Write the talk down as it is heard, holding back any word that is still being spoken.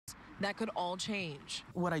That could all change.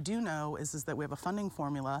 What I do know is that we have a funding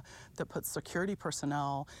formula that puts security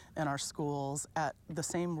personnel in our schools at the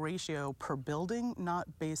same ratio per building, not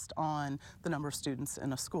based on the number of students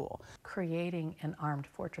in a school. Creating an armed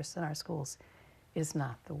fortress in our schools is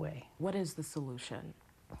not the way. What is the solution?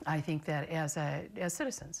 I think that as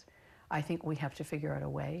citizens, I think we have to figure out a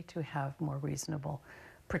way to have more reasonable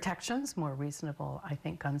protections, more reasonable, I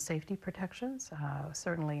think, gun safety protections,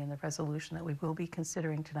 certainly in the resolution that we will be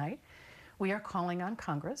considering tonight. We are calling on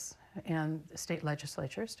Congress and state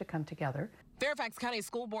legislatures to come together. Fairfax County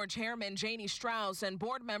School Board Chairman Janie Strauss and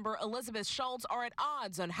board member Elizabeth Schultz are at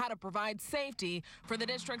odds on how to provide safety for the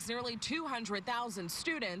district's nearly 200,000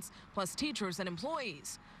 students, plus teachers and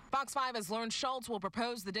employees. Fox 5 has learned Schultz will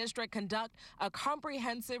propose the district conduct a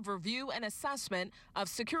comprehensive review and assessment of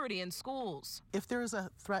security in schools. If there is a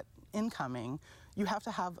threat incoming, you have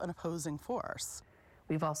to have an opposing force.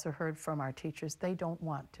 We've also heard from our teachers they don't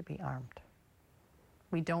want to be armed.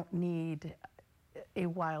 We don't need a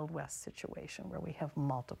Wild West situation where we have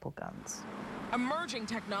multiple guns. Emerging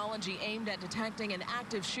technology aimed at detecting an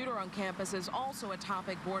active shooter on campus is also a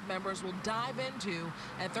topic board members will dive into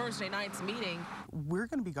at Thursday night's meeting. We're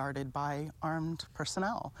going to be guarded by armed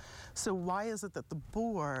personnel. So why is it that the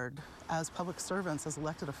board, as public servants, as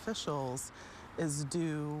elected officials, is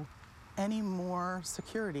due any more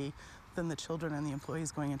security than the children and the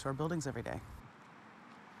employees going into our buildings every day?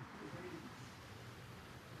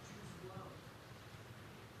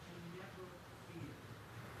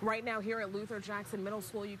 Right now here at Luther Jackson Middle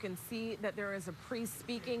School, you can see that there is a priest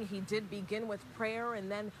speaking. He did begin with prayer and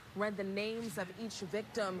then read the names of each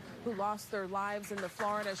victim who lost their lives in the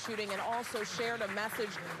Florida shooting, and also shared a message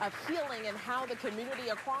of healing and how the community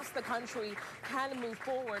across the country can move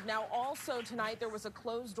forward. Now, also tonight, there was a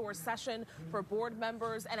closed-door session for board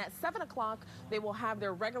members, and at 7 o'clock, they will have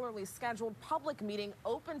their regularly scheduled public meeting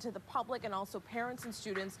open to the public and also parents and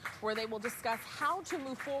students, where they will discuss how to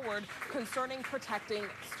move forward concerning protecting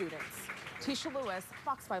students. Tisha Lewis,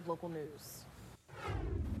 Fox 5 Local News.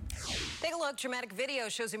 Take a look. Dramatic video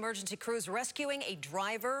shows emergency crews rescuing a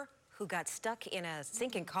driver who got stuck in a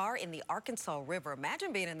sinking car in the Arkansas River.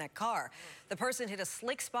 Imagine being in that car. The person hit a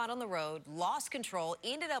slick spot on the road, lost control,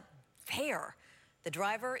 ended up there. The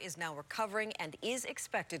driver is now recovering and is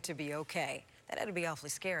expected to be okay. That had to be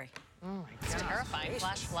awfully scary. Oh my God. It's terrifying.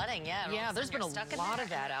 Flash flooding, yeah. Yeah, there's been a lot of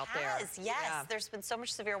that out there. Yes, Yeah. There's been so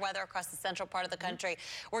much severe weather across the central part of the country.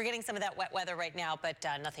 We're getting some of that wet weather right now, but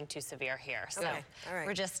nothing too severe here. So Okay. All right.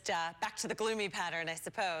 we're just back to the gloomy pattern, I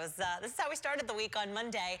suppose. This is how we started the week on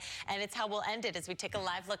Monday, and it's how we'll end it as we take a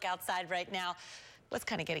live look outside right now. Was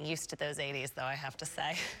kind of getting used to those 80s, though, I have to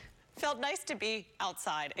say. Felt nice to be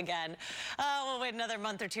outside again. We'll wait another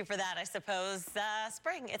month or two for that, I suppose.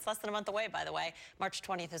 Spring, it's less than a month away, by the way. March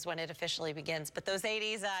 20th is when it officially begins. But those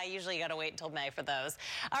 80s, usually you got to wait until May for those.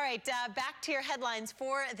 All right, back to your headlines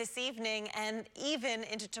for this evening and even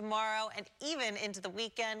into tomorrow and even into the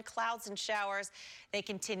weekend. Clouds and showers, they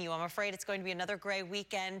continue. I'm afraid it's going to be another gray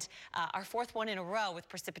weekend, our fourth one in a row with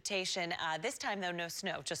precipitation. This time, though, no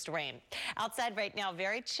snow, just rain. Outside right now,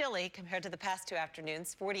 very chilly compared to the past two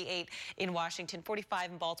afternoons. 48 in Washington,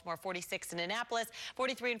 45 in Baltimore, 46 in Annapolis,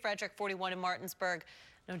 43 in Frederick, 41 in Martinsburg.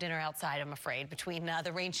 No dinner outside, I'm afraid, between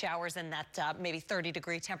the rain showers and that maybe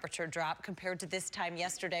 30-degree temperature drop compared to this time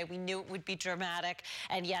yesterday. We knew it would be dramatic.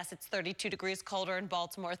 And yes, it's 32 degrees colder in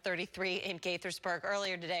Baltimore, 33 in Gaithersburg.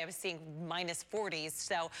 Earlier today, I was seeing minus 40s.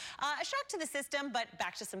 So a shock to the system, but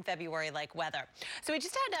back to some February-like weather. So we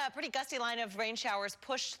just had a pretty gusty line of rain showers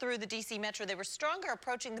pushed through the D.C. metro. They were stronger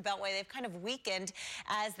approaching the Beltway. They've kind of weakened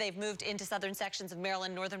as they've moved into southern sections of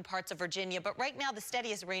Maryland, northern parts of Virginia. But right now, the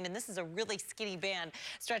steadiest rain, and this is a really skinny band,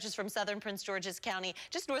 stretches from southern Prince George's County,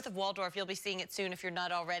 just north of Waldorf. You'll be seeing it soon if you're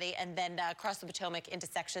not already. And then across the Potomac into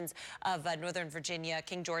sections of northern Virginia,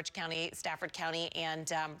 King George County, Stafford County,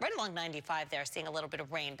 and right along 95 there, seeing a little bit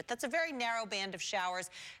of rain. But that's a very narrow band of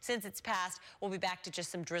showers. Since it's passed, we'll be back to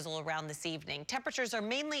just some drizzle around this evening. Temperatures are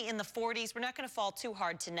mainly in the 40s. We're not going to fall too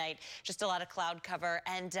hard tonight. Just a lot of cloud cover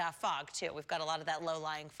and fog, too. We've got a lot of that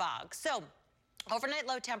low-lying fog. So overnight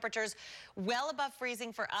low temperatures well above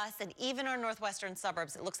freezing for us and even our northwestern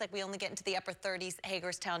suburbs. It looks like we only get into the upper 30s,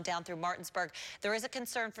 Hagerstown down through Martinsburg. There is a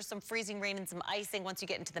concern for some freezing rain and some icing once you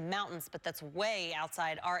get into the mountains, but that's way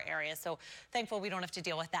outside our area. So thankful we don't have to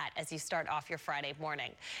deal with that as you start off your Friday morning.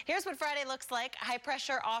 Here's what Friday looks like. High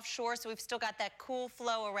pressure offshore, so we've still got that cool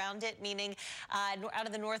flow around it, meaning out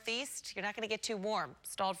of the northeast, you're not going to get too warm.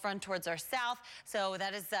 Stalled front towards our south, so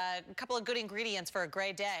that is a couple of good ingredients for a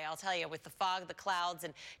gray day, I'll tell you, with the fog, the clouds,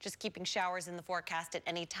 and just keeping showers showers in the forecast at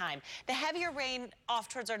any time. The heavier rain off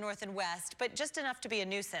towards our north and west, but just enough to be a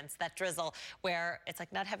nuisance, that drizzle, where it's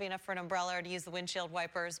like not heavy enough for an umbrella or to use the windshield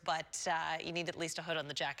wipers, but you need at least a hood on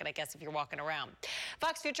the jacket, I guess, if you're walking around.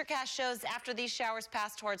 Fox Futurecast shows after these showers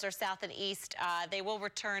pass towards our south and east, they will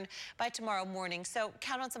return by tomorrow morning. So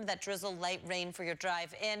count on some of that drizzle, light rain for your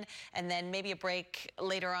drive in, and then maybe a break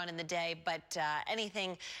later on in the day, but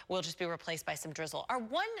anything will just be replaced by some drizzle. Our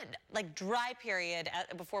one dry period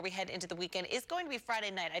before we head into the weekend is going to be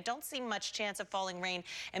Friday night. I don't see much chance of falling rain,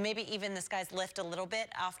 and maybe even the skies lift a little bit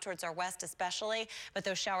off towards our west especially, but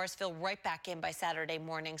those showers fill right back in by Saturday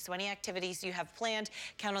morning. So any activities you have planned,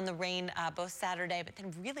 count on the rain both Saturday, but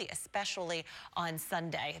then really especially on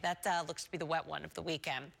Sunday. That looks to be the wet one of the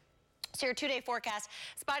weekend. So your two-day forecast,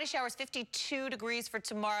 spotty showers, 52 degrees for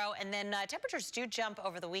tomorrow, and then temperatures do jump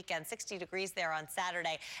over the weekend, 60 degrees there on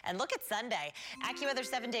Saturday. And look at Sunday. AccuWeather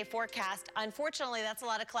 7-day forecast. Unfortunately, that's a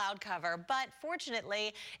lot of cloud cover, but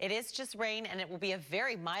fortunately, it is just rain, and it will be a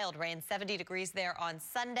very mild rain, 70 degrees there on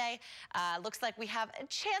Sunday. Looks like we have a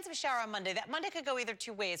chance of a shower on Monday. That Monday could go either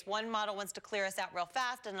two ways. One model wants to clear us out real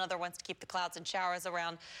fast, and another wants to keep the clouds and showers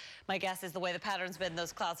around. My guess is the way the pattern's been,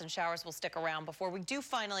 those clouds and showers will stick around before we do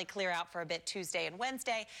finally clear out for a bit Tuesday and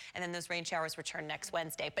Wednesday, and then those rain showers return next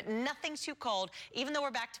Wednesday. But nothing too cold. Even though we're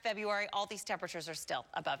back to February, all these temperatures are still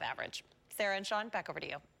above average. Sarah and Sean, back over to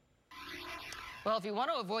you. Well, if you want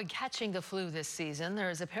to avoid catching the flu this season, there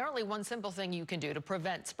is apparently one simple thing you can do to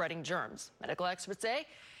prevent spreading germs. Medical experts say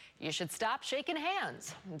you should stop shaking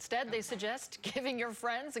hands. Instead, they suggest giving your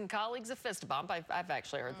friends and colleagues a fist bump. I've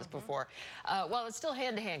actually heard this before. While it's still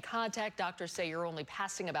hand-to-hand contact, doctors say you're only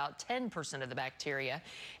passing about 10% of the bacteria.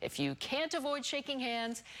 If you can't avoid shaking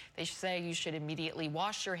hands, they say you should immediately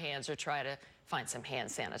wash your hands or try to find some hand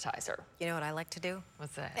sanitizer. You know what I like to do?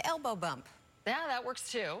 What's that? The elbow bump. Yeah, that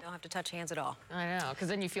works too. Don't have to touch hands at all. I know, because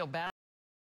then you feel bad.